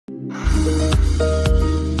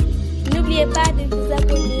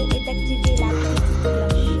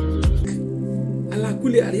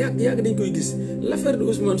oublier yàgg dañ koy gis l'affaire de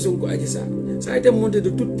Ousmane Sonko Adji Sarr ça a été monté de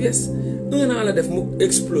toutes pièces 1 an la def mu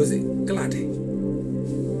explosé éclaté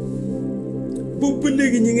boobu ba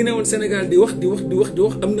léegi ñi ngi newoon Sénégal di wax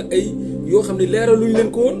am na ay yoo xam ne leeraluñ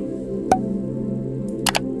leen ko woon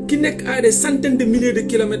ki nekk à des centaines de milliers de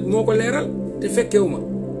kilomètres moo ko leeral te fekkewu ma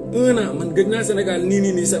 1 an man gëj naa Sénégal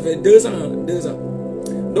nii ça fait 2 ans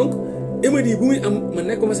donc émeutes yi bu muy am man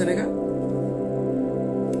nekkuma Sénégal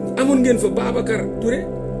amoon ngeen fa Babacar Touré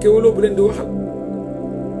Kewoulo bu leen di waxal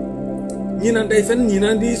ñi naan day fen ñi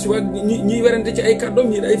naan di suba ñi werante ci ay kàddoom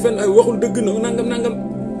ñi day fen ay waxul dëgg no nangam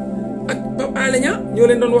ak Pape Alé Niang ñoo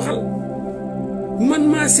leen doon waxal man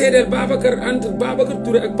maa seedeel Babacar entre Babacar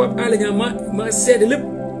Touré ak Pape Alé Niang maa seede lépp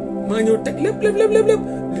maa ñëw teg lépp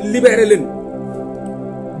libéré leen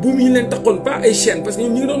buum ñi leen taxoon pas ay chaîne parce que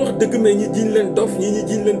ñoom ñi ngi doon wax dëgg mais ñi jiñ leen dof ñi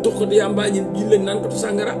jiñ leen tuxkatu yàmba ñi jiñ leen naan katu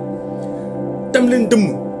sàngara tam leen dëmm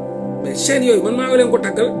mais chaîne yooyu man maa leen ko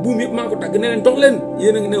tàggal buum yëpp maa ko tàgg ne leen dox leen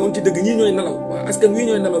yéen a ngi ne woon ci dëgg ñii ñooy nelaw waaw askan wii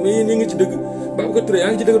ñooy nelaw mais yéen a ngi ci dëgg Babacar Touré yaa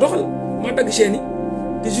ngi ci dëgg doxal maa tàgg chaîne yi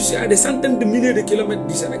te je suis à des centaines de milliers de kilomètres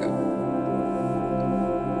du Sénégal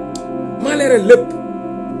maa leeral lépp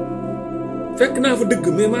fekk naa fa dëgg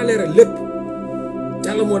mais maa leeral lépp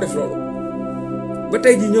yàlla moo def loolu ba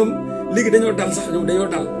tey ji ñoom léegi dañoo dal sax ñoom dañoo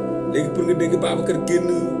dal léegi pour nga dégg Babacar génn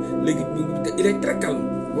léegi il est très calme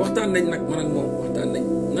waxtaan nañ nag man ak moom waxtaan nañ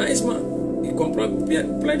naïsement il comprend bien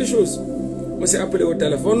plein de choses ma s'est appelé au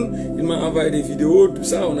téléphone il m'a envoyé des vidéos tout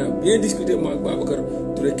ça on a bien discuté moi ak Babacar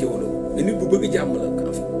Touré Kewoulo mais nit bu bëgg jàmm la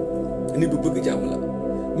en fait nit bu bëgg jàmm la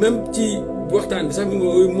même ci waxtaan bi sax mi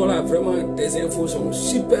Mollah vraiment tes infos sont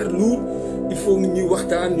super lourds il faut ñuy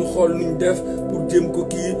waxtaan ñu xool nuñ def pour jéem ko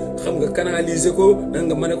kii xam nga canaliser ko da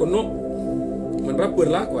nga ma ne ko non man rappeur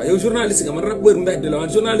laa quoi yow journaliste nga man rappeur mbedd la man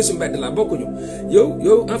journaliste mbedd laa bokkuñu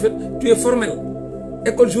yow en fait tu es formel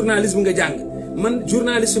école journalisme nga jàng man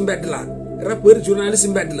journaliste mbedd laa rappeur journaliste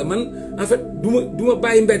mbedd la man en fait du ma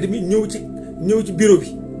bàyyi mbedd mi ñëw ci bureau bi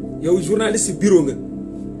yow journaliste bureau nga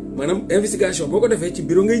maanaam investigation boo ko defee ci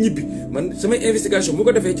bureau ngay ñibbi man samay investigation boo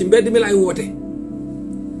ko defee ci mbedd mi laay woote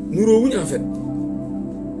nuroowuñ en fait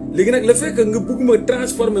léegi nag le fait que nga bëgg ma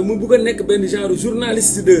transformer mu bëgg a nekk benn genre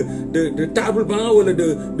journaliste de table banc wala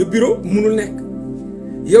de bureau munul nekk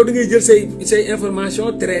yow da ngay jël say information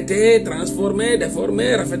traité transformé déformé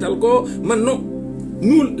rafetal ko man non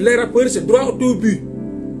nous les rappeurs c'est droit au but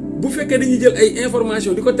bu fekkee dañuy jël ay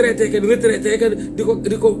information di ko traité que retraité que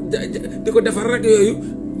di ko defar rek yooyu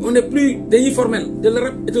on est plus dañuy formel te le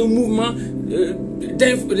rap est un mouvement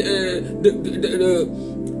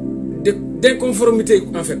d'inconformité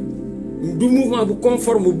en fait du mouvement bu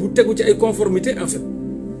conforme bu tegu ci ay conformité en fait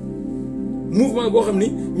mouvement boo xam ni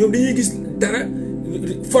ñoom dañuy gis dara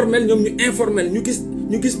formel ñoom ñu informel ñu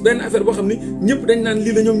gis benn affaire boo xam ni ñëpp dañ naan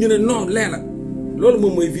lii la ñoom ñu ne non lee la loolu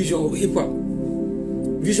moom mooy vision hip hop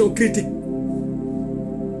vision critique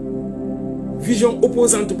vision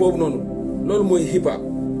opposante boobu noonu loolu mooy hip hop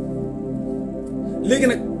léegi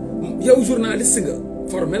nag yow journaliste nga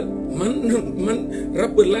formel man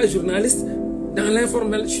rappeur la journaliste dans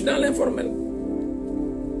l'informel je suis dans l'informel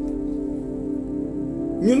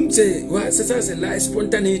ñun c'est ça c'est la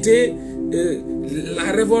spontanéité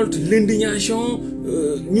la révolte l'indignation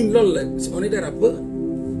ñun loolu la on est des rappeurs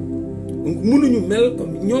donc mënuñu mel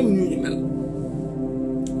comme ñoom ñu mel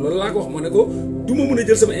loolu laa ko wax ma ne ko du ma mën a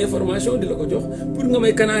jël sama information di la ko jox pour nga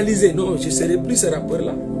may canaliser non je serai plus ce rappeur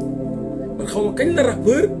là man xaw ma kañ la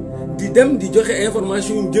rappeur di dem di joxe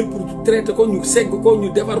information yu mu jël pour traiter ko ñu segg ko ñu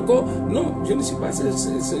defar ko non je ne suis pas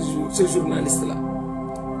ce journaliste là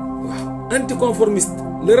waaw anticonformiste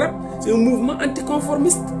le rap c'est un mouvement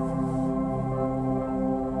anticonformiste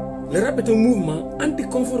le rap est un mouvement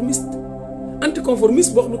anticonformiste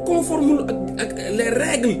boo xam ne conformul ak les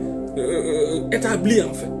règles établies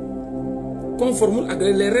en fait conformul ak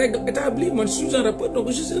les règles établies man je suis un rappeur donc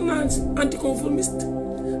je suis un anticonformiste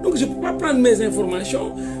donc je peux pas prendre mes informations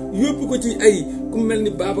yóbbu ko ci ay ku mel ni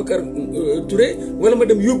Babacar Touré wala ma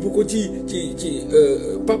dem yóbbu ko ci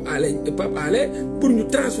Pape Alé pour ñu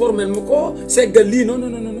transformer ma ko seggal lii non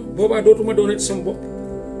boobaa dootuma doonati sama bopp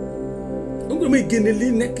donc damay génne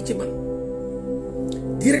lii nekk ci man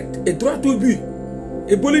direct et droit au but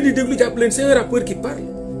et boo leen di déglu jàpp leen c'est un rappeur qui parle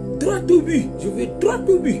droit au but je vais droit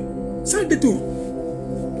au but sans détour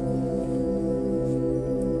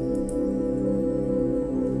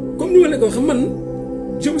comme ni ma la ko waxee man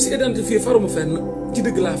je me suis identifié faruma fenn ci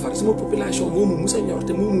dëgg laa far sama population moomu mus a ñor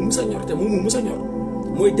te moomu mus a ñor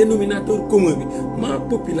mooy dénominateur commun bi ma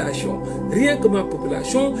population rien que ma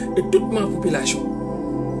population et toute ma population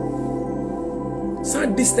sans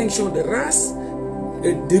distinction de race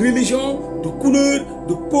de religion de couleur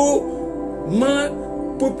de peau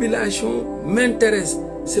population m'intéresse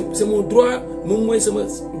c'est mon droit moom mooy sama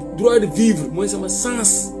droit de vivre mooy sama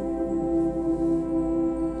sens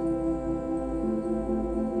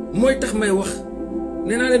mooy tax may wax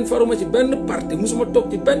nee naa leen faruma ci benn parti musuma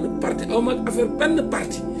toog ci benn parti aw ma affaire benn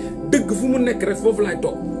parti dëgg fu mu nekk rek foofu laay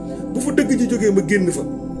toog bu fa dëgg ji jógee ma génn fa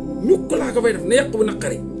ñu ko laa ko fay def ne yàq bu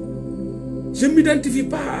naqari je m'identifie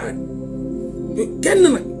pas kenn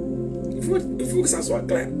nag il faut que ça soit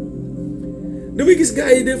clair damay gis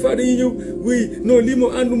gars yi des fois dañuy ñëw oui non lii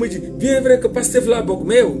moom ànduma ci bien vrai que Pastef laa bokk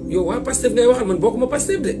mais yow waa Pastef ngay waxal man bokkuma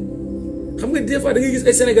Pastef de xam nga des fois da ngay gis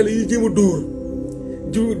ay sénégalais yuy jéem a dóor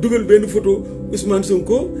dugal benn photo Ousmane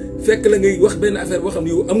Sonko fekk la ngay wax benn affaire boo xam ne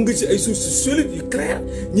yow am nga ci ay sources solides yu claires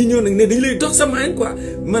ñi ñëw nag ne dañu lay dox sa main quoi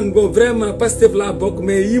man bon vraiment Pastef laa bokk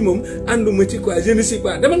mais yii moom ànduma ci quoi je ne suis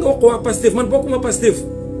pas dama nga wax ko waa Pastef man bokkuma Pastef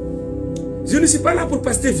je ne suis pas là pour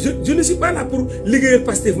Pastef je ne suis pas là pour liggéeyal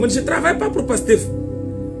Pastef man je travaille pas pour Pastef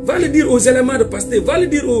va le dire aux éléments de Pastef va le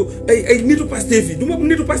dire aux ay nitu Pastef yi du ma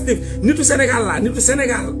nitu Pastef nitu Sénégal laa nitu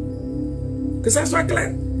Sénégal que ça soit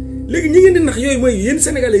clair léegi ñi ngeen di nax yooyu mooy yéen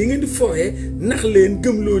sénégalais yi ngeen di fooyee nax leen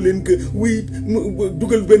gëmloo leen que oui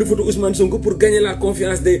dugal benn photo Ousmane Sonko pour gagner la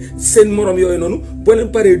confiance de seen morom yooyu noonu boo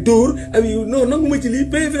leen paree dóor am yu non nangu ma ci lii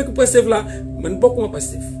bien vrai que Pastef la man bokkuma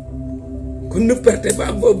Pastef kon ne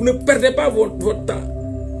perdez pas votre temps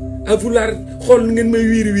à vouloir xool nu ngeen may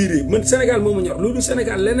wiiri man Sénégal moo ma ñor loolu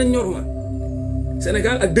Sénégal leneen ñor ma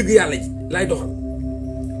Sénégal ak dëgg yàlla ji laay doxal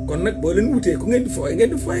kon nag boo leen wutee ku ngeen di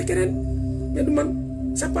fooyee keneen mais du man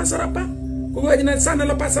ça passera pas kooku waa ji naan ça ne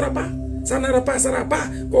la passera pas ça ne la passera pas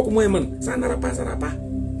kooku mooy man ça ne la passera pas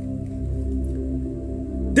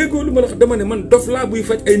déggoo lu ma la wax dama ne man dof laa buy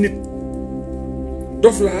faj ay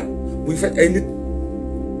nit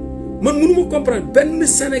man mënuma comprendre benn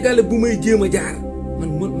sénégalais bu may jéem a jaar man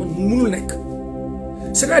mënul nekk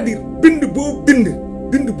c'est-à-dire bind boo bind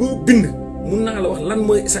mun naa la wax lan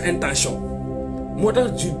mooy sa intention moo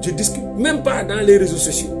tax je discute même pas dans les réseaux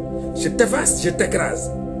sociaux je t'efface je t'écrase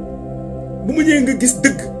bu ma ñëwee nga gis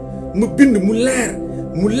dëgg ma bind mu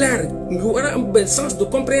leer nga war a am benn sens de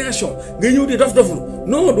compréhension nga ñëw di dof-doflu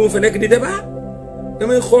non duma fa nekk di débat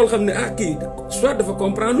damay xool xam ne kii soit dafa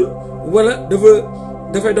comprendre wala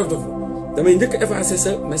dafay dof-doflu damay njëkk effacer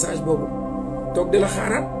sa message boobu toog di la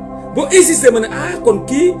xaaraat boo insister ma ne kon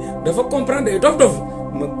kii dafa comprendre day dof-dof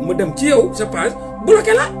ma dem ci yow sa page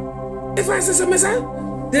bloqué la effacer sa message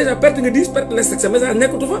déjà perte nga 10 perte les sa message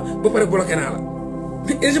nekkatu fa ba pare bloqué naa la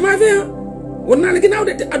et je m'en vais war naa la ginnaaw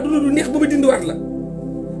de te adduna du neex ba ma dindiwaat la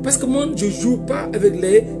parce que moi je joue pas avec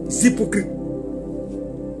les hypocrites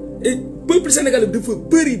et peuple sénégalais dafa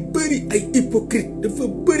bëri ay hypocrites dafa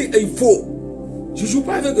bëri ay faux je joue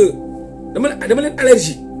pas avec eux dama leen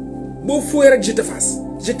allergie boo fooy rek je t'efface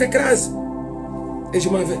je t'écrase et je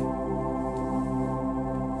m'en vais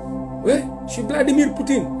ouais je suis Vladimir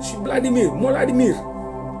Poutine je suis Mollah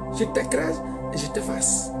je t'écrase et je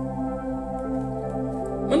t'efface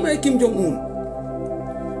man maay Kim Jong-un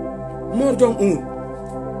Mor Jong-un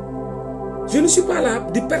je ne suis pas là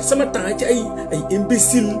di perdre sama temps ci ay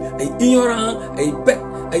imbéciles ay ignorants ay bêtes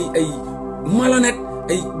ay malhonnêtes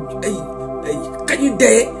ay xaju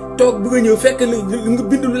dee toog bëgg a ñëw fekk nga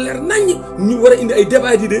bind lu leer naññ ñu war a indi ay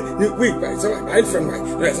débat di de oui waaye ça va bàyyi fen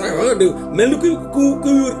waay ça va de mel ni ku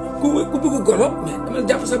bëgg golo mais dama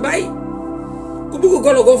jàpp sa bàyyi ku bëgg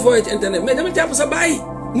golo goo fooyee ci internet mais dama jàpp sa bàyyi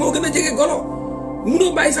moo gën a jege golo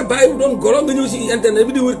munoo bàyyi sa bàyyi doon golo nga ñëw si internet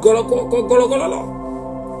bi di wër golo ko golo lo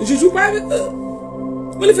je joue pas avec eux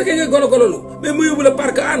wala fekkee nga golo lu mais mu yóbbu la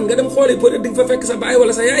parc an nga dem xooli peut être di nga fa fekk sa bàyyi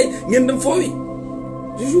wala sa yaay ngeen dem foowi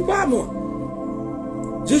je joue pas moi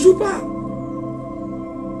je joue pas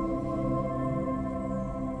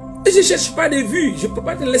et je cherche pas des vues je peux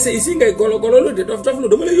pas te laisser ici ngay golo lu de dof lu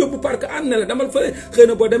dama lay yóbbu parc an ne la damal fële xëy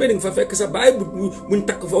na boo demee di nga fa fekk sa bàyyi buñ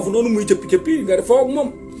takk foofu noonu muy cëppi nga def foo ak moom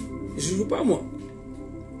je joue pas moi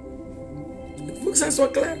il faut que ça soit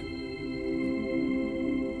clair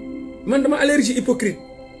man dama allergie hypocrite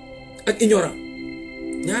ak ignorant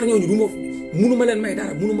ñaar ñooñu munuma leen may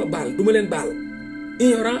dara munuma baal duma leen baal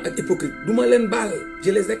ignorant ak hypocrite duma leen baal je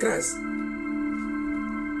les écrase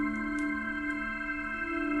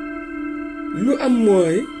lu am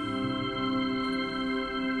mooy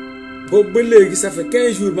boobu ba léegi ça fait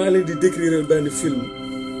 15 jours maa leen di décrire benn film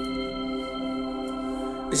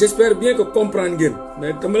j'espère bien que comprendre ngeen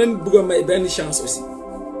mais dama leen bëgg a may benn chance aussi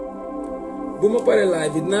bu ma paree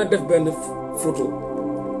live bi dinaa def benn photo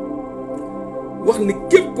wax ni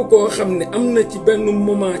képp koo xam ne am na ci benn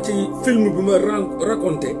moment ci film bi ma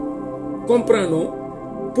raconté comprendre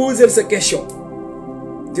poser sa question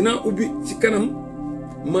dinaa ubbi ci kanam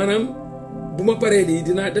maanaam bu ma paree lii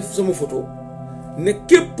dinaa def sama photo ne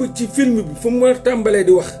képp ci film bi fu mu tàmbalee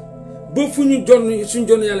di wax ba fu ñu suñ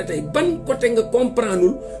jonn yàlla tey ban côté nga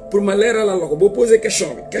comprendre pour ma leeralal la ko boo posé question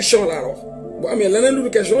bi question laa la wax bu amee leneen lu du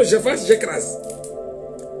question j'efface j'écrase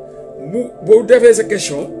boo defee sa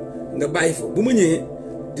question nga bàyyi fa bu ma ñëwee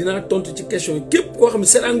dinaa tontu ci question yi képp koo xam ne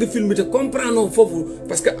seetaan nga film bi te comprendre foofu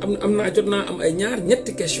parce que am naa jot naa am ay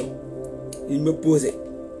ñetti question yu ñu ma posé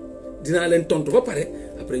dinaa leen tontu ba pare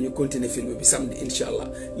après ñu continuer film bi samedi incha allah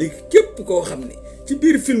léegi képp koo xam ne ci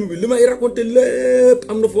biir film bi li may raconté lépp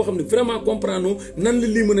am na foo xam ne vraiment comprendre nan la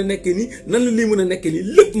lii mën a nekkee nii nan la lii mën a nekkee nii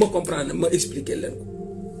lépp ma comprendre ma expliquer leen ko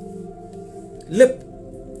lépp.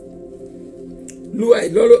 lu waay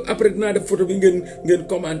loolu après dinaa def photo bi ngeen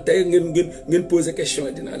commenter ngeen poser question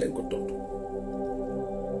yi dinaa leen ko tontu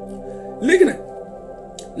léegi nag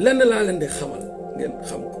lenn laa leen di xamal ngeen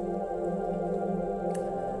xam ko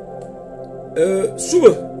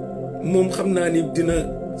suba moom xam naa ni dina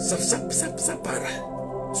sapara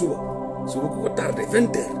suba ku ko tardé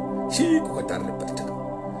 20h ci ku ko tardé peut-être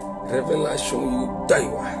révélation yu doy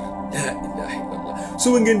waar la ilaha illallah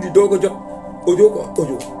suba ngeen di doog a jot audio quoi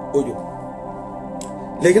audio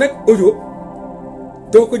léegi nag audio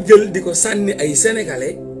doo ko jël di ko sànni ay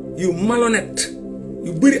sénégalais yu malhonnête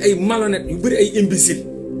yu bëri ay malhonnête yu bëri ay imbécile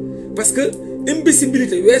parce que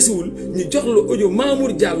imbécibilité weesuwul ñu jox la audio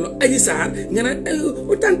Mamour Diallo Adji Sarr nga naan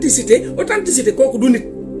authenticité kooku du nit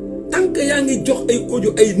tant que yaa ngi jox ay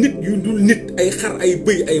audio ay nit yu dul nit ay xar ay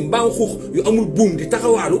bëy ay mbaam xuux yu amul buum di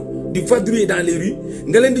taxawaalu di vadrouiller dans les rues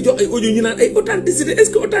nga leen di jox ay audio ñu naan ay authenticité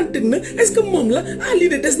est-ce que authentique na est-ce que moom la lii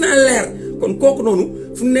de des naa leer kon kooku noonu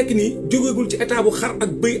fu nekk nii jógeegul ci état bu xar ak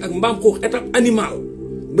bëy ak mbaam xuux étape animal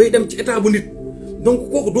bay dem ci état bu nit donc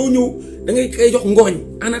kooku doo ñëw da ngay koy jox ngooñ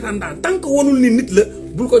en attendant tant que wanul ni nit la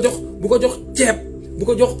bu ko jox ceeb bu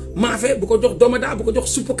ko jox maafe bu ko jox domada bu ko jox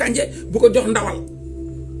suppu kanje bu ko jox ndawal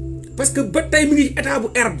parce que ba tey mi ngi ci état bu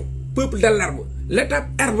herbe peuple de l'herbe l'étape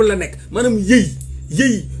herbe la nekk maanaam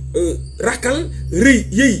yëy rakkal rëy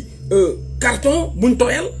yëy carton buñ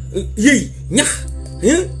tooyal yëy ñax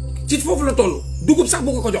ci foofu la toll dugub sax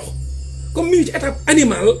bu ko jox comme mi ngi ci étape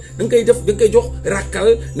animal da nga koy jox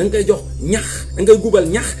rakkal da nga koy jox ñax da ngay gubal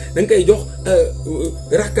ñax da nga koy jox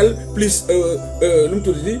rakkal plus lu mu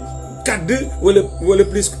tudd di kàdd wala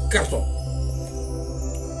plus carton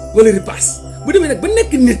wala ripaas bu demee nag ba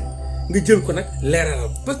nekk nit nga jël ko nag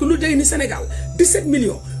leeralal parce que lu day ni Sénégal 17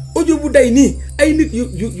 millions audio bu day nii ay nit yu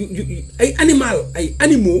ay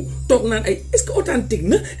animaux toog naan ay est-ce que authentique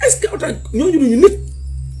na est-ce que authentique ñooñu duñu nit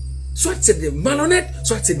soit c'est des malhonnêtes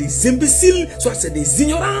soit c'est des imbéciles soit c'est des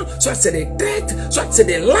ignorants soit c'est des traîtres soit c'est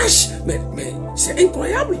des lâches mais c'est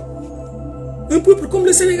incroyable un peuple comme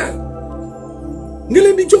le Sénégal nga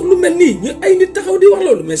leen di jox lu mel nii ñu ay nit taxaw di wax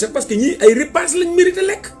loolu mais c'est parce que ñii ay repas lañ mérité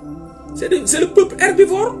lekk c'est le peuple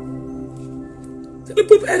herbivore c'est le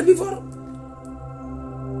peuple herbivore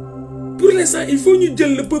pour l'instant il faut ñu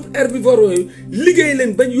jël le peuple herbivore yooyu liggéey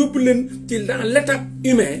leen bañ yóbbu leen ci dans l'étape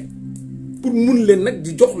humaine pour mun leen nag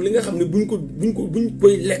di jox li nga xam ne buñ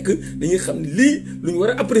koy lekk dañuy xam ne lii lu ñu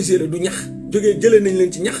war a apprécier la du ñax jëlee nañ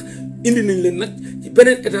leen ci ñax indi nañ leen nag ci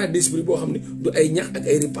beneen état d'esprit boo xam ne du ay ñax ak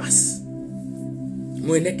ay repas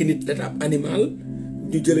mooy nekk nit étape animal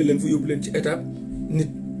ñu jëlee leen fa yóbbu leen ci étape nit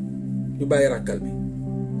ñu bàyyi ràkkal bi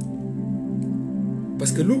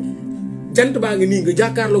parce que lu jant baa ngi nii nga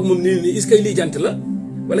jàkkaarloog moom nii est-ce que lii jant la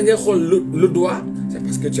wala ngay xool le doigt c'est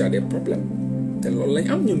parce que tu as des problèmes te loolu lañ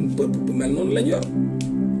am ñun peuple bu mel noonu lañ yor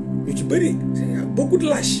ñu ci bëri y a beaucoup de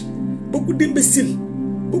lâches beaucoup d'imbéciles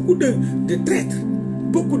beaucoup de traîtres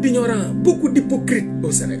beaucoup d'ignorants beaucoup d'hypocrites au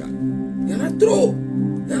Sénégal y en a trop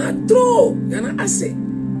y en a assez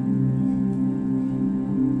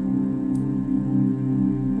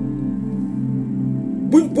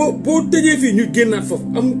buñ boo tëjee fii ñu génnaat foofu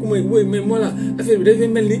am ku may woy mais Mollah affaire bi dafay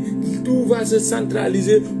mel ni tout va se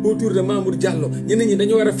centraliser autour de Mamour Diallo ñeneen ñi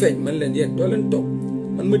dañoo war a feeñ man leen yéen doo leen toog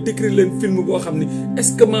man ma décrire leen film boo xam ni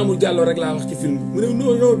est-ce que Mamour Diallo rek laa wax ci film bi mu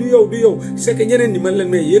ne non du yow c'est que ñeneen ñi man leen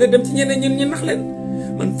mais yéen a dem ci ñeneen ñi nax leen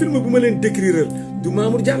man film bu ma leen décrire du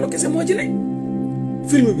Mamour Diallo kese moo ci ne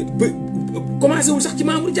film bi ba commencé wul sax ci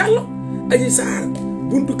Mamour Diallo Adji Sarr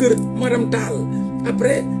buntu kër madame Tall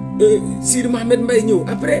après Sidi Mohamed Mbaye ñëw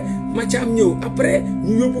après Mathiam ñëw après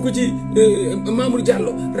ñu yóbbu ko ci Mamour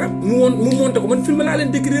Diallo rab mu monté ko man film laa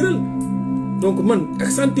leen décriral donc man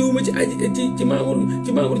accenté wu ma ci ci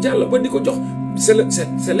Mamour Diallo ba di ko jox c'est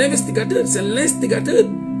l'investigateur c'est l'instigateur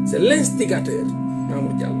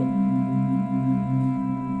Mamour Diallo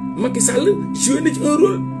Macky Sall joué na ci un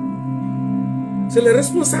rôle c'est le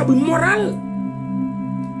responsable moral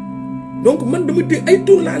donc man dama dégg ay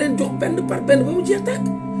tour laa leen jox benn par benn ba mu jeex tàkk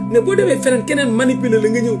ne boo demee feneen keneen manipuler la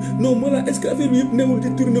nga ñëw non Mollah est-ce que affaire bi yëpp newul di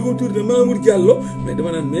tourné ko tourné Mamour Diallo mais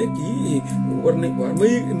dama naan mais kii war nañ war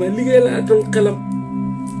ma liggéey laa tol xelam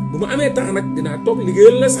bu ma amee temps nag dinaa toog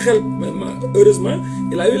liggéeyal la sa xel mais heureusement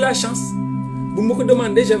il a eu la chance bu ma ko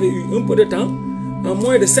demandé j'avais eu un peu de temps en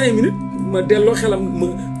moins de 5 minutes ma delloo xelam ma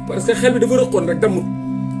parce que xel bi dafa rëqoon rek damut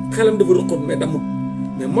xelam dafa rëqoon mais damut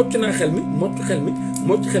mais mocc naa xel mi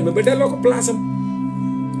mocc xel mi ba delloo ko place am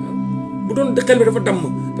bu doon xel bi dafa damm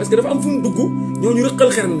parce que dafa am fu mu dugg ñoo ñu rëqal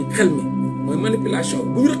xel mi mooy manipulation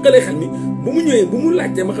bu ñu rëqalee xel mi bu mu ñëwee bu mu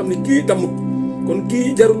laajtee ma xam ne kii dammut kon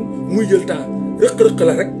kii jarul muy jël temps rëq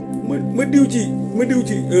la rek ma diw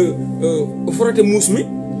ci frotter muus mi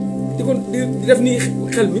di ko di def nii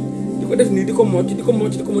xel mi di ko def nii di ko mocc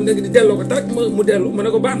di delloo ko tarak mu dellu ma ne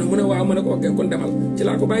ko baax na mu ne waaw ma ne ko ok kon demal ci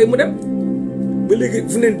laa ko bàyyi mu dem ba léegi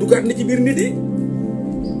fu neen dugaat na ci biir nit yi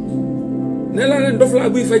ne laa leen dof laa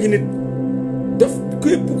buy faji nit dof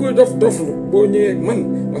képp koy doflu boo ñëwee man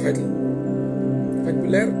ma faj la faj bu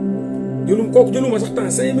leer jëluma sax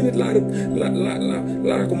temps 5 minutes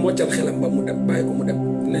laa ko moccal xelam ba mu dem bàyyi ko mu dem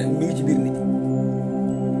ne mi ngi ci biir nit yi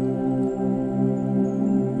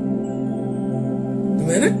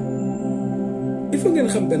mais nag il faut ngeen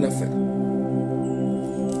xam benn affaire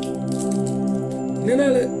nee naa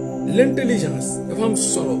la l'intelligence dafa am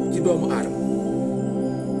solo ci doomu aadama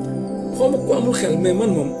xawma ko amul xel mais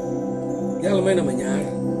man moom yàlla may na ma ñaar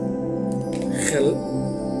xel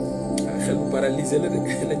bu paralysé la de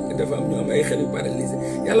dafa am ñu am ay xel yu paralysé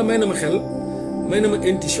yàlla may na ma xel may na ma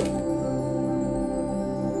intuition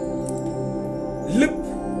lépp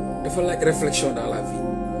dafa laaj réflexion dans la vie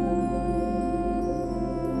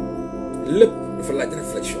lépp dafa laaj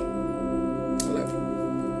réflexion dans la vie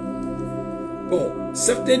bon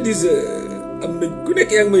certains disent am na ku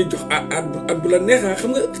nekk yaa ngi may jox at bu la neex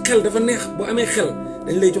xam nga xel dafa neex boo amee xel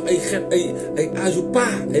dañ lay jox ay xel ay âge yu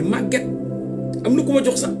pas ay màgget am na ku ma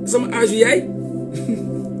jox sax sama âge yu yaay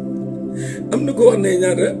am na ko wax ne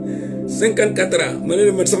ñaata 54 ans ma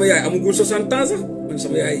ne man sama yaay amagul 60 ans sax man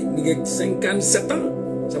sama yaay mi ngi ak 57 ans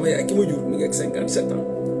sama yaay ki ma jur mi ngi ak 57 ans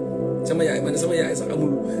sama yaay ma ne sama yaay sax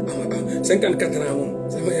amul 54 ans moom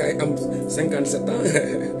sama yaay am 57 ans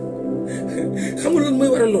xam nga lan mooy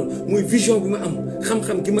waral lool mooy vision bi ma am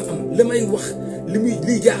xam-xam gi ma am li may wax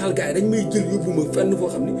liy jaaxal gars yi dañ may jël yóbbu ma fenn foo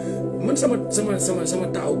xam ni man sama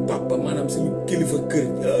taaw papa maanaam suñu kilifa kër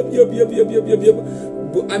yëpp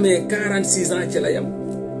bu amee 46 ans ci la yam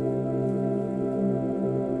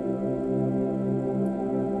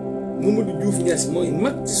Mamadou Diouf Niass mooy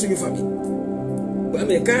mag ci suñu famille bu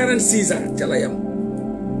amee 46 ans ca la yam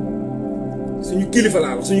suñu kilifa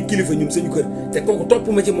laa wax suñu kilifa ñun suñu kër te kooku topp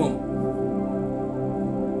ma ci moom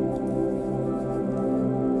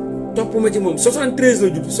 73 la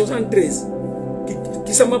judd 73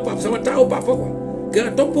 ki sama papa sama taawu papa quoi gaa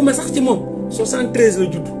topp ma sax ci moom 73 la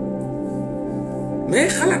judd mais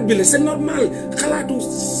xalaat bi la c'est normal xalaatu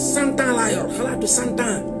 100 ans laa yor xalaatu 100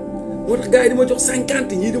 ans moo tax gars yi di ma jox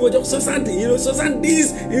 50 ñii di ma jox 60 ñii di ma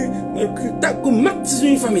 70 tàkku mag si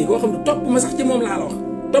suñu famille koo xam ne topp ma sax ci moom laa la wax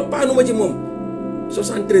toppaanu ma ci moom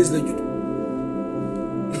 73 la judd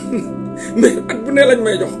mais at bu ne lañ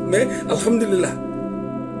may jox mais alhamdulilah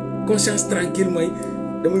conscience tranquille mooy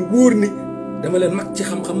damay wóor ni dama leen mag ci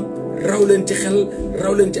xam-xam raw leen ci xel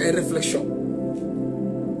raw leen ci ay réflexion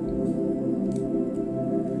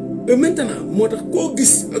et maintenant moo tax koo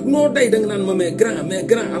gis ak noo day da nga naan ma mais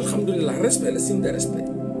grand alhamdulilah respect la signe de respect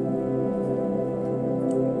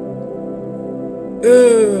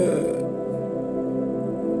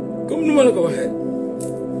comme nu ma la ko waxee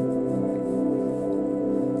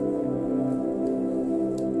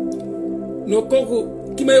non kooku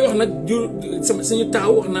ki may wax nag jur suñu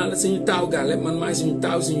taaw wax naa la suñu taaw gaale man maay suñu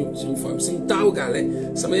taaw suñu taaw gaale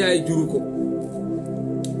sama yaay juru ko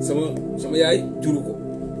sama yaay juru ko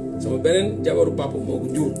sama beneen jabaru papa moo ko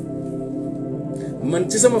jur man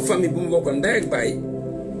ci sama famille bu mu bokkal ndey ak baay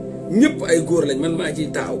ñëpp ay góor lañ man maa ciy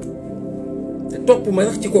taaw te topp ma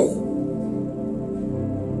sax ci kooku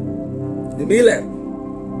li muy leer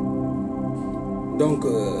donc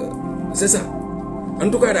c'est ça en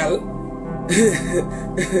tout cas daal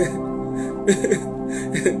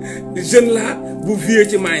jeune là bu vieux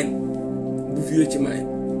ci mayen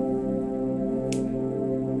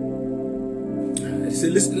c'est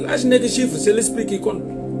l'âge n'est que chiffre, c'est l'esprit qui compte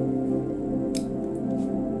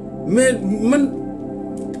mais man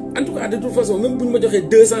en tout cas de toute façon même bu ñu ma joxee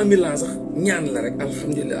 200 000 ans sax ñaan la rek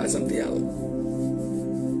alhamdulilah sant yàlla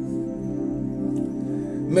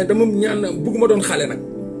mais dama ñaan bëgguma doon xale nag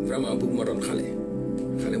vraiment bëgguma doon xale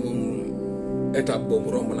moom étape boobu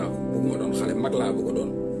romb naa ko bëgguma doon xale mag laa bëgg a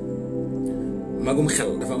doon magum xel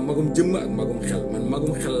dafa am magum jëmm ak magum xel man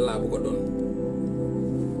magum xel laa bu ko doon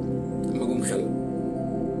magum xel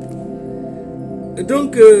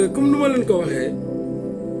donc comme nu ma leen ko waxee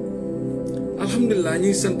alhamdulilah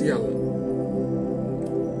ñuy sant yàlla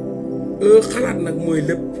xalaat nag mooy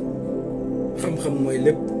lépp xam-xam mooy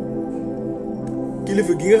lépp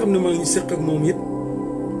kilifa gi nga xam ne maa ngi seq ak moom it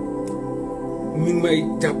mi ngi may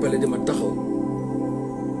jàppale dama taxaw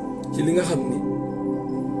ci li nga xam ni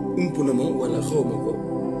ump na ma wala xaw ma ko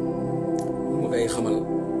ma koy xamal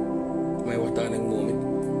may waxtaan ak moom it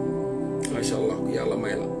macha allah ku yàlla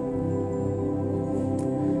may la.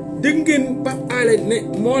 dégg ngeen Pape Alé ne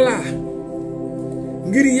Mollah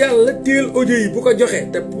ngir yàlla teel audio yi bu ko joxee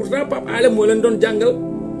te pourtant Pape Alé moo leen doon jàngal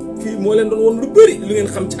fii moo leen doon woon lu bëri lu ngeen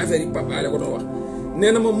xam ci affaire yi Pape Alé ko doon wax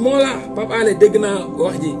nee na ma Mollah Pape Alé dégg naa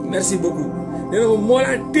wax ji merci beaucoup nee na ma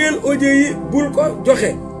Mollah teel audio yi bul ko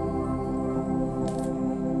joxe.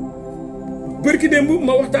 bërki démb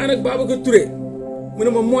ma waxtaan ak Babacar Touré mu ne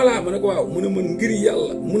ma Mollah ma ne ko waaw mu ne ma ngir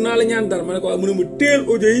yàlla mun naa la ñaan dara ma ne ko waaw mu ne ma teel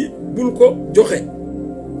audio yi bul ko joxe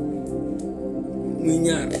muy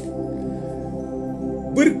ñaar.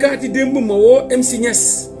 bërkaati démb ma woo MC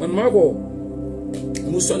Niass man maa ko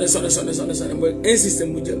mu sone ma insisté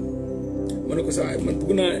mu jël ma ne ko sa waay man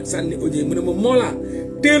bëgg naa sànni audio yi mu ne ma Mollah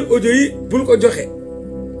teel audio yi bul ko joxe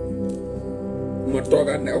ma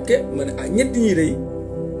toogaat ne ok ma ne ñett ñii day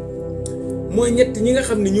mooy ñett ñi nga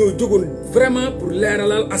xam ne ñoo jógoon vraiment pour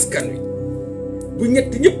leeralal askan wi bu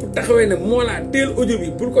ñett ñëpp taxawee ne Mollah teel audio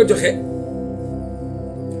bi bul ko joxe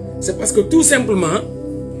c'est parce que tout simplement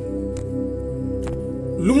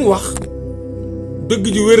lu mu wax dëgg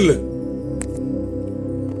ju wér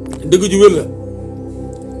la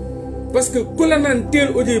parce que ku la naan teel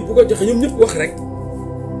audio yi bu ko joxe ñoom ñëpp wax rek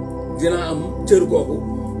dinaa am cër kooku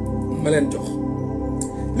ma leen jox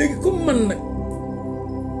léegi comme man nag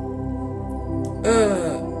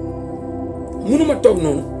mënuma toog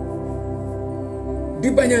noonu di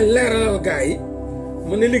bañ a leeralal gaa yi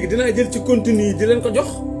ma ne léegi dinaa jël ci contenu yi di leen ko jox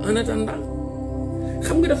en attendant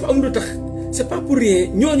xam nga dafa am lu tax c'est pas pour rien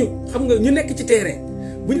ñooñu xam nga ñu nekk ci terrain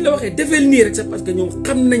bu ñu la waxee defeel nii rek c'est parce que ñoom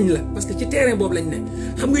xam nañ la parce que ci terrain boobu lañ ne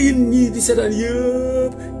xam nga yéen ñii di seetaan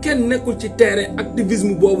yëpp kenn nekkul ci terrain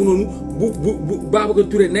activisme boobu noonu bu Babacar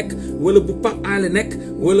Touré nekk wala bu Pape Alé nekk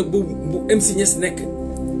wala bu MC Niass nekk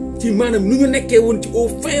ci maanaam nu ñu nekkee woon ci au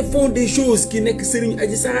fin fond des choses ki nekk Serigne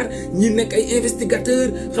Adji Sarr ñi nekk ay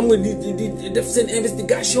investigateur xam nga di def seen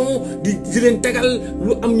investigation di leen tagal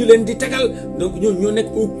lu am ñu leen di tagal donc ñoo nekk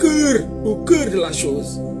au cœur de la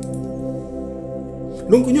chose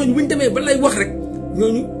donc ñooñu bu ñu demee ba lay wax rek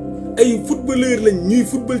ñooñu ay footballeur lañ ñuy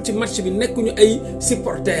football ci match bi nekkuñu ay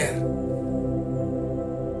supporters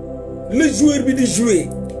le joueur bi di jouer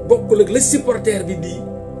bokkul ak le supporter bi di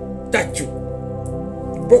tàccu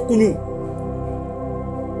bokkuñu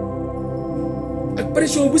ak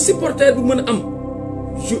pression bu supporter bi mën a am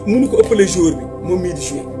mënu ko ëppale joueur bi moom mii di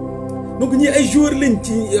jouer donc ñii ay joueur lañ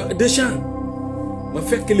ci de champ ma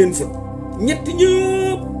fekk leen fa ñetti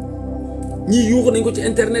ñëpp ñii yuuxu nañ ko ci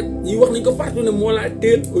internet ñii wax nañ ko partout ne Mollah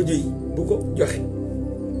teel audio yi bu ko joxe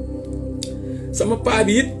sama paa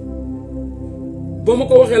bi it boo ma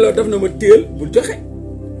ko waxee loolu daf na ma teel bul joxe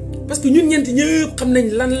parce que ñun ñeenti ñëpp xam nañ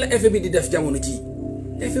lan la effet bi di def jamono ci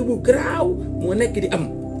effet bu garaaw moo nekk di am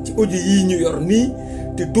ci audio yii ñu yor nii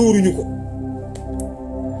te dóoruñu ko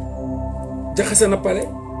jaxase na pare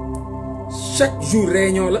chaque jour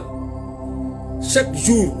réunion la chaque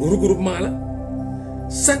jour regroupement la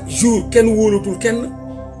chaque jour kenn wóolatul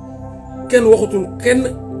kenn waxatul kenn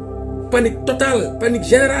panique totale panique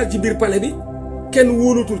générale ci biir palais bi kenn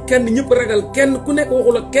wóolatul kenn ñëpp ragal kenn ku nekk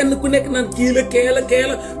waxul ak kenn ku nekk naan kii la kee la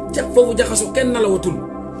foofu jaxasoo kenn nalawatul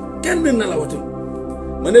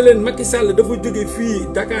ma ne leen Macky Sall dafa jóge fii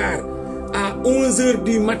Dakar à 11h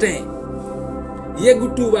du matin yeggu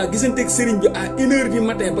Touba gisanteeg Serigne bi à 1h du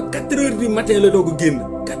matin ba 4h du matin la doog a génn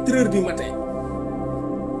 4h du matin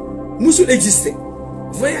musul exister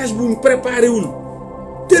voyage bu mu préparé wul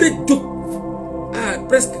tërëj jóg à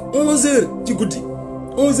presque 11h ci guddi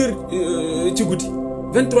 11h ci guddi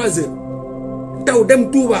 23h taw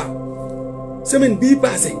dem Touba semaine bii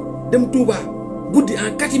passé dem Touba guddi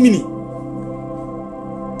en catimini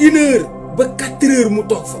 1h ba 4h mu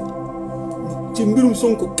toog fa ci mbirum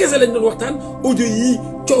Sonko kese lañ doon waxtaan audio yi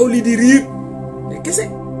coow li di riir mais kese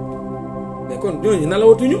mais kon ñooñu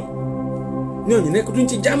nalawatuñu ñooñu nekkatuñ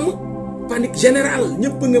ci jàmm panique générale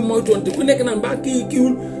ñëpp nga moytuwante ku nekk naan mbaa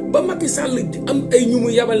kiiwul ba Macky Sall am ay ñu mu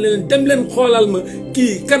yabal ne leen dem leen xoolal ma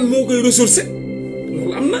kii kan moo koy ressourcé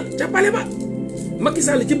loolu am na jàppale ba Macky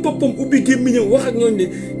Sall ci boppam ubbi gémmiñam wax ak ñooñu ne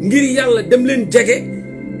ngir yàlla dem leen jege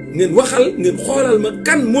ngeen waxal ngeen xoolal ma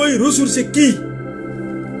kan mooy ressourcé kii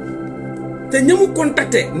te ñamu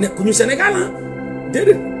contacté nekkuñu Sénégal ah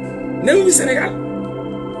déedéet newuñu Sénégal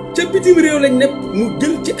ca bitim réew lañ nekk mu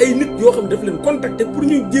jël ci ay nit yoo xam ne daf leen contacter pour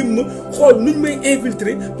ñu jéem a xool nuñ may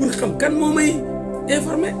infiltrer pour xam kan moo may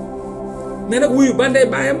informer mais nag wuyu bandee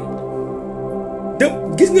baayam dem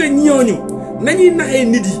gis nga ñooñu nañuy naxee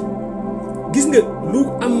nit yi gis nga lu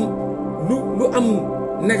am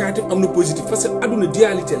négatif am na positif parce que adduna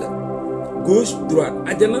dualité la gauche droite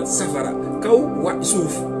ajana safara kaw wa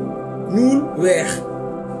suuf ñuul weex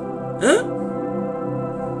ah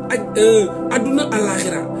adduna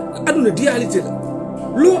àllaaxira adduna dualité la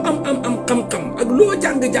loo am xam-xam ak loo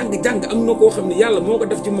jàng am na koo xam ne yàlla moo ko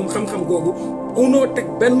def ci moom xam-xam googu unoo teg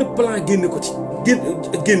benn plan génn ko ci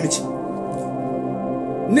génn ci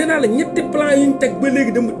nee naa la ñetti plan yi ñu teg ba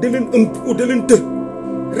léegi da leen da leen të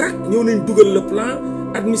rak ñëw nañ dugal le plan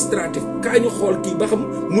administratif kaa ñu xool kii ba xam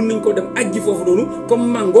mun nañ ko dem ajji foofu noonu comme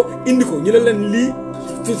mango indi ko ñu ne leen lii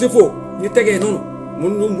c'est faux ñu tegee noonu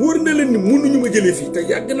mun ñoom wóor na leen ni mënuñu ma jëlee fii te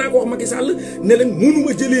yàgg naa ko wax Macky Sall ne leen mënu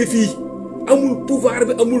ma jëlee fii amul pouvoir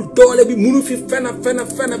bi amul doole bi mënu fi fen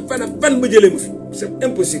ba jëlee ma fi c'est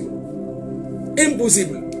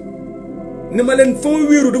impossible ne ma leen fa ma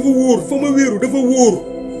wéeru dafa wóor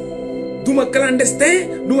du ma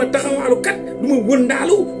clandestin du ma taxawaalu kat du ma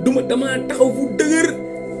wëndaalu dama taxaw fu dëgër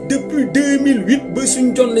depuis 2008 ba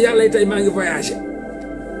suñ jonn yàlla tey maa ngi voyagé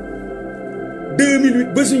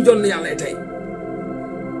 2008 ba suñ jonn yàlla tey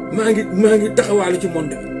maa ngi taxawaalu ci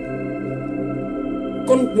monde bi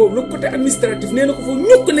kon boobu le côté administratif nee na ko foofu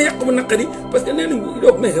ñukk ne yàq bu naqari parce que nee na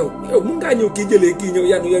yow mais yow mun ngaa ñëw kii jëlee kii ñëw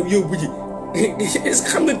yàgg yow bu ji est-ce que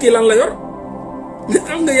xam nga kii lan la yor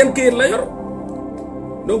xam nga yan kii la yor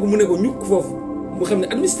donc mu ne ko ñukk foofu mu xam ne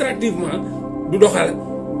administrativement du doxal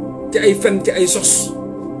ci ay fen ci ay sos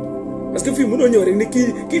parce que fii mënoo ñëw rek ne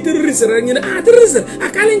kii terroriste rek ñu ne terroriste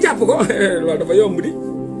kaa leen jàpp ko loolu dafa yomb di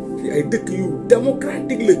fii ay dëkk yu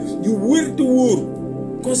démocratique la yu wér te wóor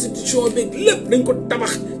constitution bi lépp dañ ko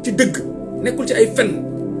tabax ci dëgg nekkul ci ay fen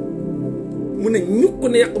mu ne ñukk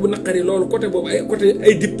ne yàq bu naqari loolu côté boobu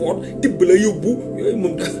ay dippoot tibb la yóbbu yooyu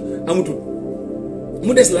moom amatul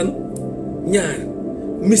mu des lan ñaar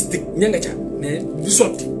mystique ña nga ca mais du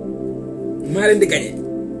sotti maa leen di gañe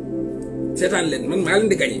seetaan leen man maa leen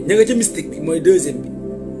di gañe ña nga ca mystique bi mooy deuxième bi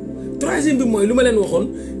troisième bi mooy lu ma leen waxoon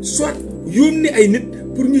soit yónni ay nit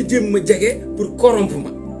pour ñu jéem ma jege pour corrompre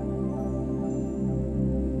ma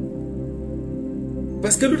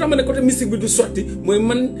parce que lu tax ma ne côté mystique bi du sotti mooy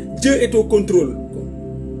man Dieu est au contrôle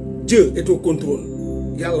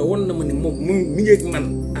yàlla won na ma ni moom mi ngi ak man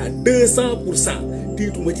à 200%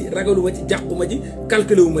 tiituma ci ragaluma ci jàquma ci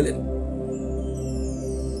calculé wu ma leen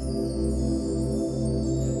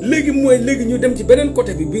léegi ñu dem ci beneen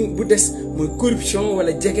côté bi bu des mooy corruption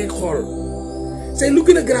wala jege xool c'est lu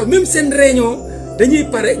gën a grave même seen réunion dañuy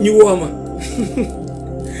pare ñu woo ma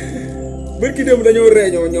bërki dem dañoo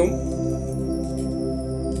réunion ñoom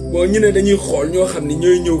bon ñu ne dañuy xool ñoo xam ne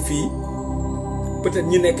ñooy ñëw fii peut-être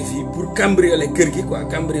ñu nekk fii pour cambrioler kër gi quoi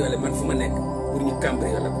cambrioler man fu ma nekk pour ñu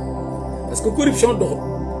cambrioler ko parce que corruption doxul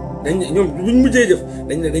ñoom buñ mujjee jëf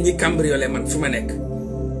dañ ne dañuy cambrioler man fu ma nekk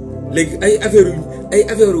léegi ay affaire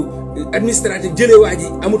administrative jëlee waa ji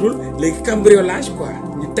amatul léegi cambriolage quoi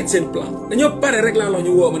ñu teg seen plan dañoo pare rek laa wax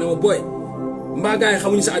ñu woo ma ne ma booy mbaa gars yi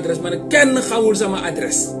xamuñu sa adresse ma ne kenn xamul sama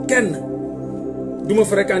adresse kenn du ma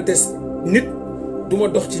fréquenter nit du ma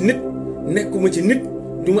dox ci nit nekkuma ci nit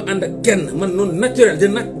du ma ànd ak kenn man noonu naturel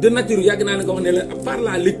de nature yàgg naa ne nga wax ne la à part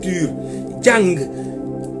la lecture jàng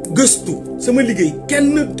gëstu sama liggéey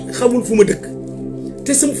kenn xamul fu ma dëkk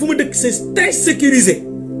te fu ma dëkk c'est très sécurisé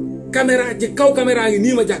caméra ci kaw caméra ngi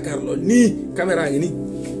nii ma jàkkaar lool nii caméra ngi nii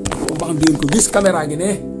boo ba xam di ngeen ko gis caméra ngi ne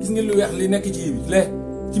gis ngeen lu weex li nekk ci le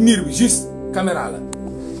ci miir bi juste caméra la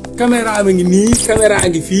caméra ma ngi nii caméra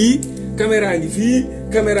ngi fii caméra ngi fii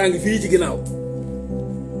caméra ngi fii ci ginnaaw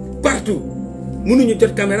partout mënuñu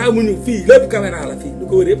jot caméra mënuñu fii lépp caméra la fii lu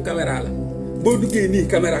ko wër yëpp caméra la boo duggee nii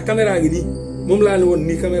caméra ngi nii moom laa ne woon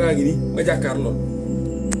nii caméra ngi nii ma jàkkaar lool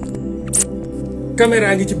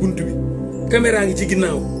caméra ngi ci bunt bi caméra ngi ci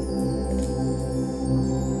ginnaaw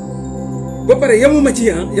ba pare yamuma ci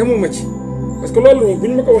parce que loolu moom bu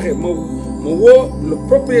ñu ma ko waxee ma woo le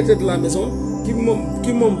propriétaire de la maison ki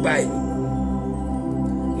moom baay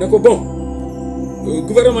ne ko bon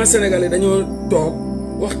gouvernement sénégalais dañoo toog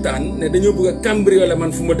waxtaan ne dañoo bëgg a cambrioler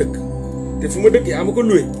man fu ma dëkk te fu ma dëkk yaa ma ko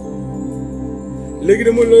loué léegi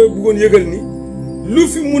dama la bëggoon yëgal ni lu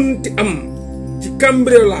fi munti am ci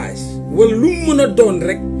cambriolage wala lu mu mën a doon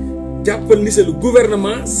rek jàppal ni c'est le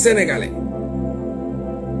gouvernement sénégalais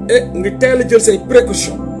et nga teel a jël say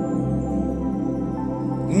précaution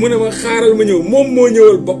mu ne ma xaaral ma ñëw moom moo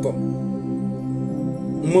ñëwal boppam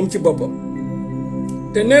moom ci boppam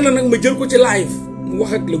te nee na nag ma jël ko ci live mu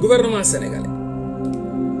wax ak le gouvernement sénégalais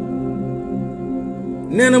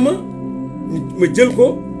nee na ma jël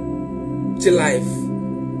ko ci live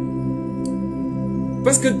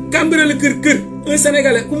parce que cambré le kër un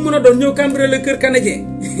sénégalais ku mën a doon ñëw cambré le kër canadien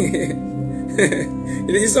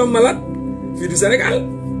ils sont malades fii du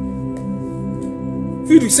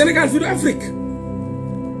Sénégal fii du Afrique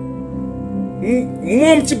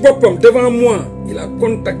moom ci boppam devant moi il a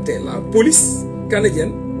contacté la police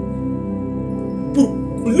canadienne pour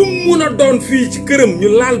lu mu mën a doon fii ci këram ñu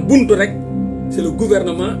laal buntu rek c'est le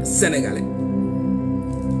gouvernement sénégalais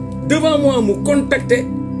devant moi mu contacté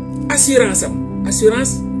assurance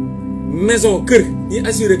maison kër ñi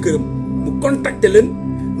assuré këram mu contacté leen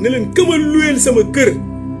ne leen këmal luyeel sama kër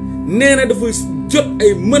nee na dafa jot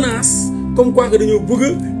ay menaces comme quoi que dañoo bëgg a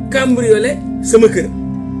cambrioler sama kër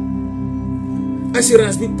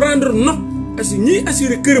assurance bi prendre note ñiy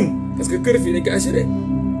assuré këram parce que kër fii dañ ko assuré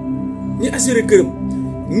ñi assuré këram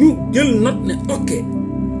ñu jël note ne ok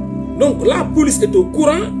donc la police est au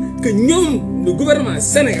courant que ñoom le gouvernement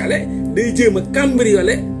sénégalais day jéem a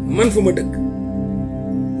cambrioler man fa ma dëkk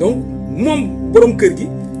donc moom borom kër gi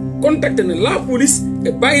contacté na la police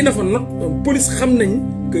et bàyyi na fa note police xam nañ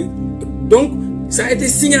que donc ça a été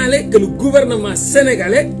signalé que le gouvernement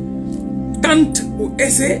sénégalais tente ou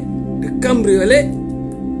essaie de cambrioler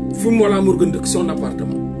fu Mollah morgun son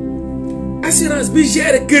appartement assurance bi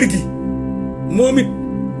géré kër gi moom it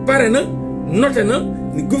pare na noté na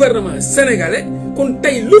ni gouvernement sénégalais kon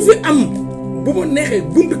tey lu fi am bu ma neexee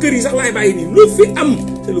buntu kër yi sax laay bàyyi nii lu fi am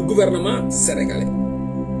c'est le gouvernement sénégalais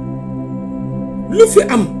lu fi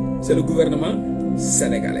am c'est le gouvernement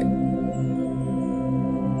sénégalais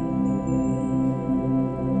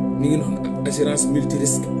mi ngi noonu assurance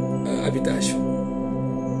multirisque habitation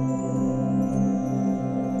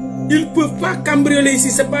ils peuvent pas cambrioler ici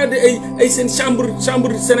c'est pas de ay seen chambre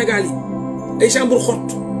Sénégal yi ay chambre xott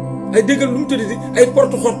ay déggal lu mu tëddee ay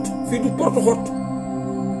porte xott fii du porte xott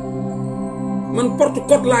man porte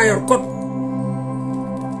code laa yor code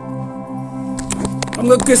xam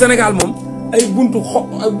nga kër Sénégal moom ay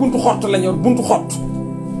buntu xott lañ yor buntu xott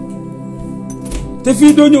te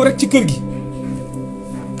fii doo ñëw rek ci kër gi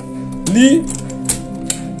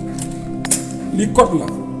lii code la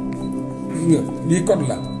lii code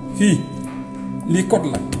la fii lii code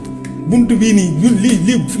la buntu bii nii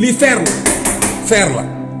lii fer la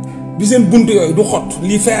bi seen buntu yooyu du xott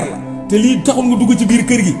lii fer la te lii taxul nga dugg ci biir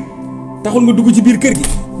kër gi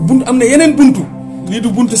buntu am na yeneen buntu lii du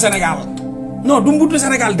buntu Sénégal non du buntu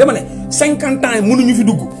Sénégal dama ne 50 ans mënuñu fi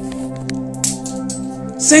dugg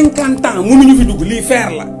 50 ans mënuñu fi dugg lii fer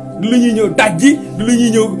la du la ñuy ñëw dajji du la ñuy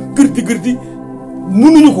ñëw kërti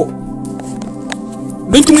mënuñu ko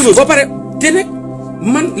dañ ko mënul ba pare te nag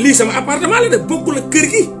man lii sama appartement la de bokkul ak kër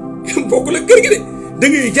gi de da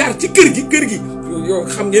ngay jaar ci kër gi yow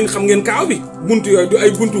xam ngeen kaaw bi buntu yooyu du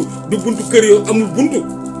ay buntu du buntu kër yoo amul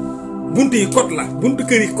buntu yi code la buntu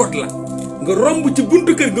kër yi code la nga romb ci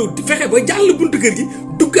buntu kër nga fexe ba jàll buntu kër gi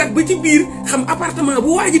duggaat ba ci biir xam appartement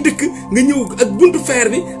bu waa ji dëkk nga ñëw ak buntu fer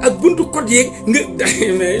bi ak buntu code yeeg nga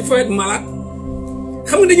mais il faut être malade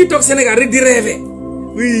xam nga dañuy toog Sénégal rek di rêver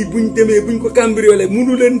oui buñ demee buñ ko cambrioler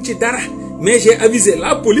mënu leen ci dara mais j'ai avisé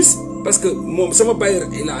la police parce que moom sama bailleur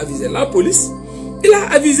il a avisé la police il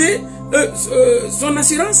a avisé son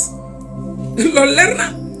assurance loolu leer na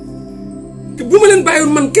te bu ma leen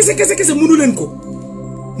bàyyiwoon man kese mënu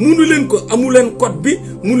leen ko amu leen code bi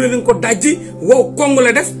mënu leen ko dajji wow kong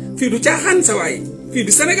la def fii du caaxaan sa waay fii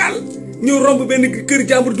du Sénégal ñëw romb benn kër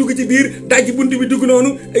jàmbur dugg ci biir dajji bunt bi dugg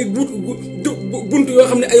noonu ay bunt yoo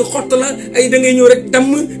xam ne ay xott la ay da ngay ñëw rek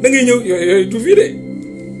damm da ngay ñëw yooyu du fii de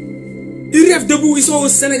ils rêvent debout ils sont au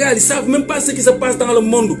Sénégal ils savent même pas ce qui se passe dans le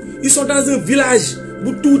monde ils sont dans un village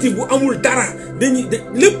bu tuuti bu amul dara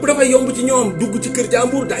lépp dafay yomb ci ñoom dugg ci kër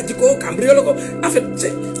jàmbur dajji ko cambriolé ko en fait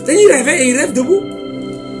dañuy rêver ay rêve debout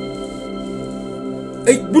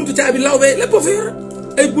ay buntu caabi lawbee lépp fa yor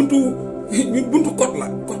ay buntu code la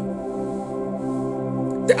code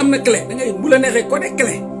te am na clé da ngay bu la neexee code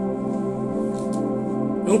clé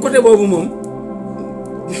donc côté boobu moom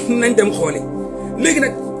nañ dem xooli léegi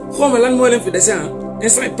nag xooma lan moo leen fi dese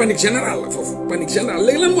instant panique générale la foofu panique générale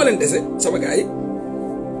léegi lan moo leen dese sama gars yi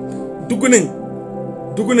dugg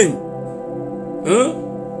nañ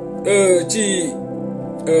ci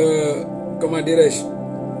comment dirais-je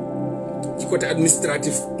ci côté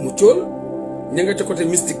administratif mu cool ña nga ci côté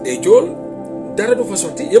mystique day cool dara du fa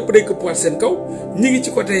sotti yëpp day këppuwaat seen kaw ñi ngi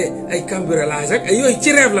ci côté ay cambriolage ak ay yooyu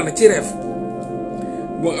ci rêve la nag ci rêve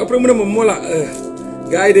bon après mu ne moom moo la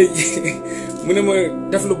gars yi de mu ne ma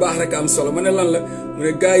def lu baax rek am solo ma ne lan la mu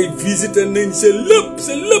ne gars yi visité nañ sa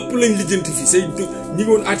lépp lañ lijjanti fii say ñi ngi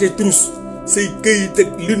woon àttee trousse say këyit ak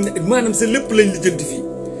lu maanaam sa lépp lañ lijjanti fii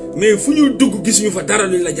mais fu ñu dugg gisuñu fa dara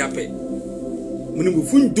luñ la jàppee mu ne ma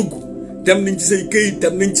fu ñu dugg dem nañ ci say këyit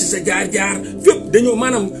dem nañ ci sa jaar-jaar fépp dañoo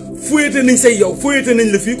maanaam fouetté nañ say yow fouetté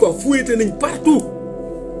nañ la fii quoi fouetté nañ partout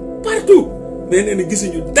mais nee na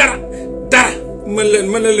gisuñu dara man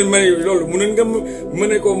loolu mu ne nga ma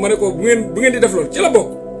ne ko bu ngeen di def loolu ci la bokk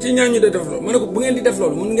ci ñaan ñu de def loolu ma ne ko bu ngeen di def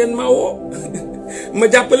loolu mun ngeen maa woo ma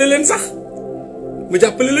jàppale leen sax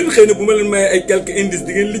xëy na bu ma leen may ay quelques indices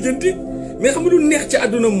di ngeen lijjanti mais xam nga lu neex ci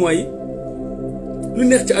àdduna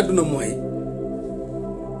mooy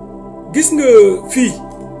gis nga fii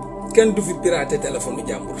kenn du fi pirater téléphone u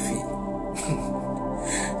jàmbur fii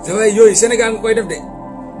sa waay yooyu Sénégal nga koy def de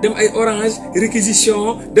dem ay orange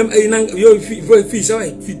réquisition dem ay nang yooyu fii sa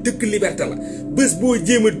waay fii dëkk liberté la bés boo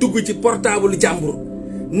jéem a dugg ci portable jàmbur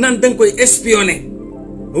nan da nga koy espionné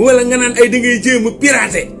wala nga naan ay da ngay jéem a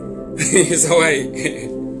pirater sa waay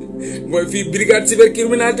mooy fii brigade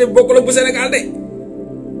cybercriminalité bokk la bu Sénégal de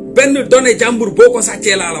benn données jàmbur boo ko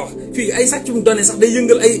sàccee laa la wax fii ay sàccum données sax day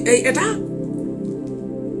yëngal ay état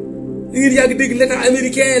li ngeen yàgg dégg l' état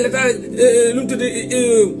américain l' état lu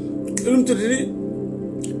mu tudd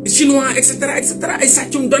chinois et cetera ay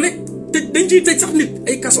sàccum données te dañ ciy tëj sax nit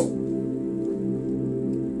ay kaso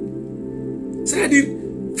c'est-à-dire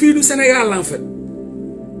fii du Sénégal la en fait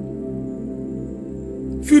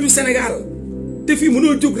fii du Sénégal te fii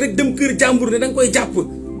mënoo jóg rek dem kër jàmbur ne da nga koy jàpp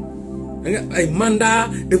da nga ay mandat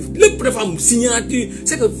def lépp dafa am signature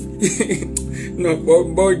c'est que non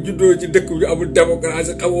boo juddoo ci dëkk bi amul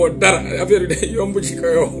démocratie xamoo dara affaire bi day yomb ci ko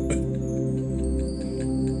yow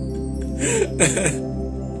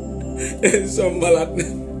ils sont malades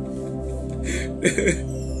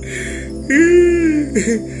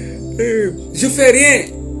je fais rien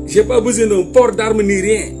j'ai pas besoin d'un port d'arme ni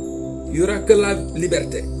rien il y aura que la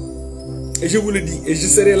liberté et je vous le dis et je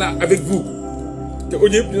serai là avec vous te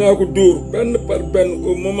audio yëpp dinaa ko dóor benn par benn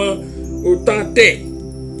au moment au temps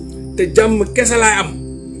te jàmm kese laay am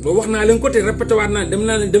ba wax naa leen ko te répété waat naa dem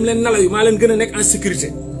leen nalaw yi maa leen gën a nekk en sécurité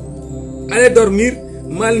allez dormir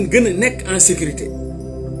maa leen gën a nekk en sécurité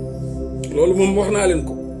loolu moom wax naa leen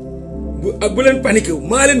ko bu leen paniqué wu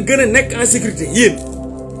maa leen gën a nekk en sécurité yéen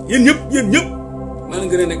ñëpp maa leen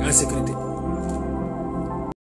gën a nekk en sécurité